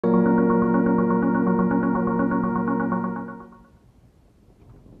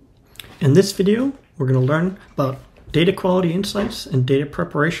In this video, we're going to learn about data quality insights and data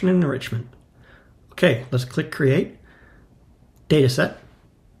preparation and enrichment. Okay, let's click Create, Dataset.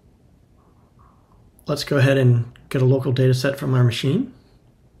 Let's go ahead and get a local dataset from our machine.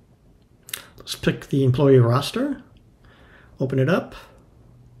 Let's pick the employee roster, open it up.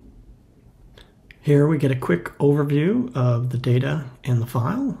 Here we get a quick overview of the data in the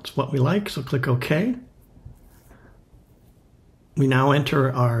file. It's what we like, so click OK. We now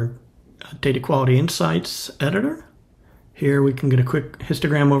enter our Data Quality Insights editor. Here we can get a quick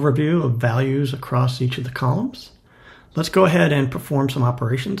histogram overview of values across each of the columns. Let's go ahead and perform some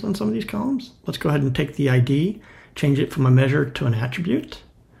operations on some of these columns. Let's go ahead and take the ID, change it from a measure to an attribute.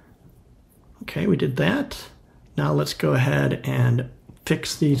 Okay, we did that. Now let's go ahead and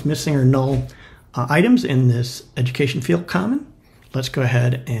fix these missing or null items in this education field common. Let's go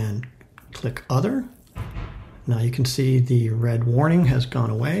ahead and click Other. Now you can see the red warning has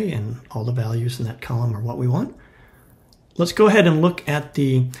gone away and all the values in that column are what we want. Let's go ahead and look at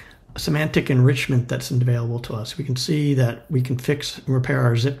the semantic enrichment that's available to us. We can see that we can fix and repair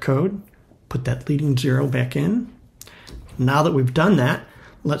our zip code, put that leading 0 back in. Now that we've done that,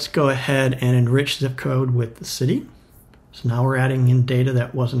 let's go ahead and enrich zip code with the city. So now we're adding in data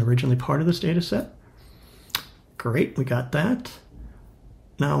that wasn't originally part of this data set. Great, we got that.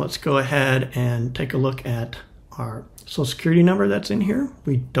 Now let's go ahead and take a look at our social security number that's in here.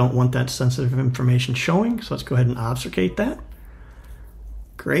 We don't want that sensitive information showing, so let's go ahead and obfuscate that.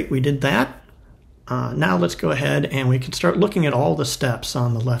 Great, we did that. Now let's go ahead and we can start looking at all the steps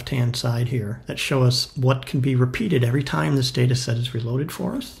on the left-hand side here that show us what can be repeated every time this data set is reloaded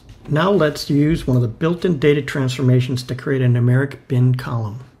for us. Now let's use one of the built-in data transformations to create a numeric bin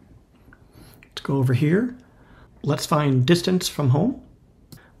column. Let's go over here. Let's find distance from home.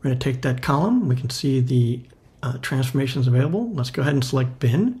 We're going to take that column. We can see the transformations available. Let's go ahead and select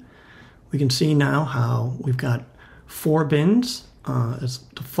bin. We can see now how we've got 4 bins as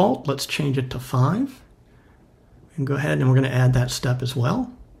default. Let's change it to 5. We can go ahead and we're going to add that step as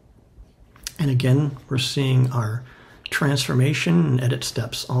well. And again, we're seeing our transformation and edit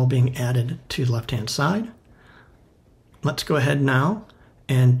steps all being added to the left-hand side. Let's go ahead now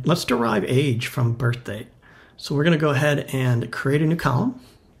and let's derive age from birth date. So we're going to go ahead and create a new column.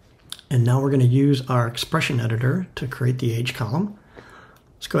 And now we're going to use our expression editor to create the age column.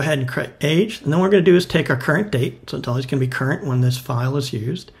 Let's go ahead and create age. And then what we're going to do is take our current date. So it's always going to be current when this file is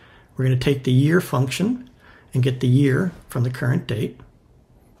used. We're going to take the year function and get the year from the current date.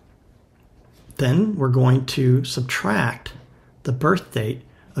 Then we're going to subtract the birth date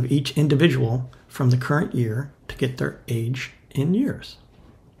of each individual from the current year to get their age in years.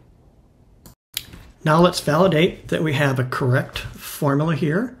 Now let's validate that we have a correct formula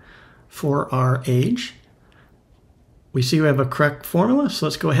here for our age. We see we have a correct formula, so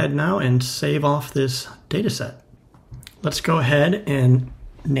let's go ahead now and save off this data set. Let's go ahead and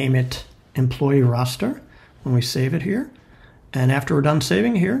name it employee roster when we save it here. And after we're done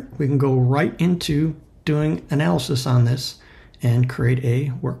saving here, we can go right into doing analysis on this and create a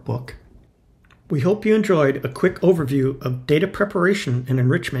workbook. We hope you enjoyed a quick overview of data preparation and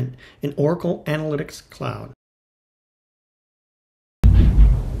enrichment in Oracle Analytics Cloud.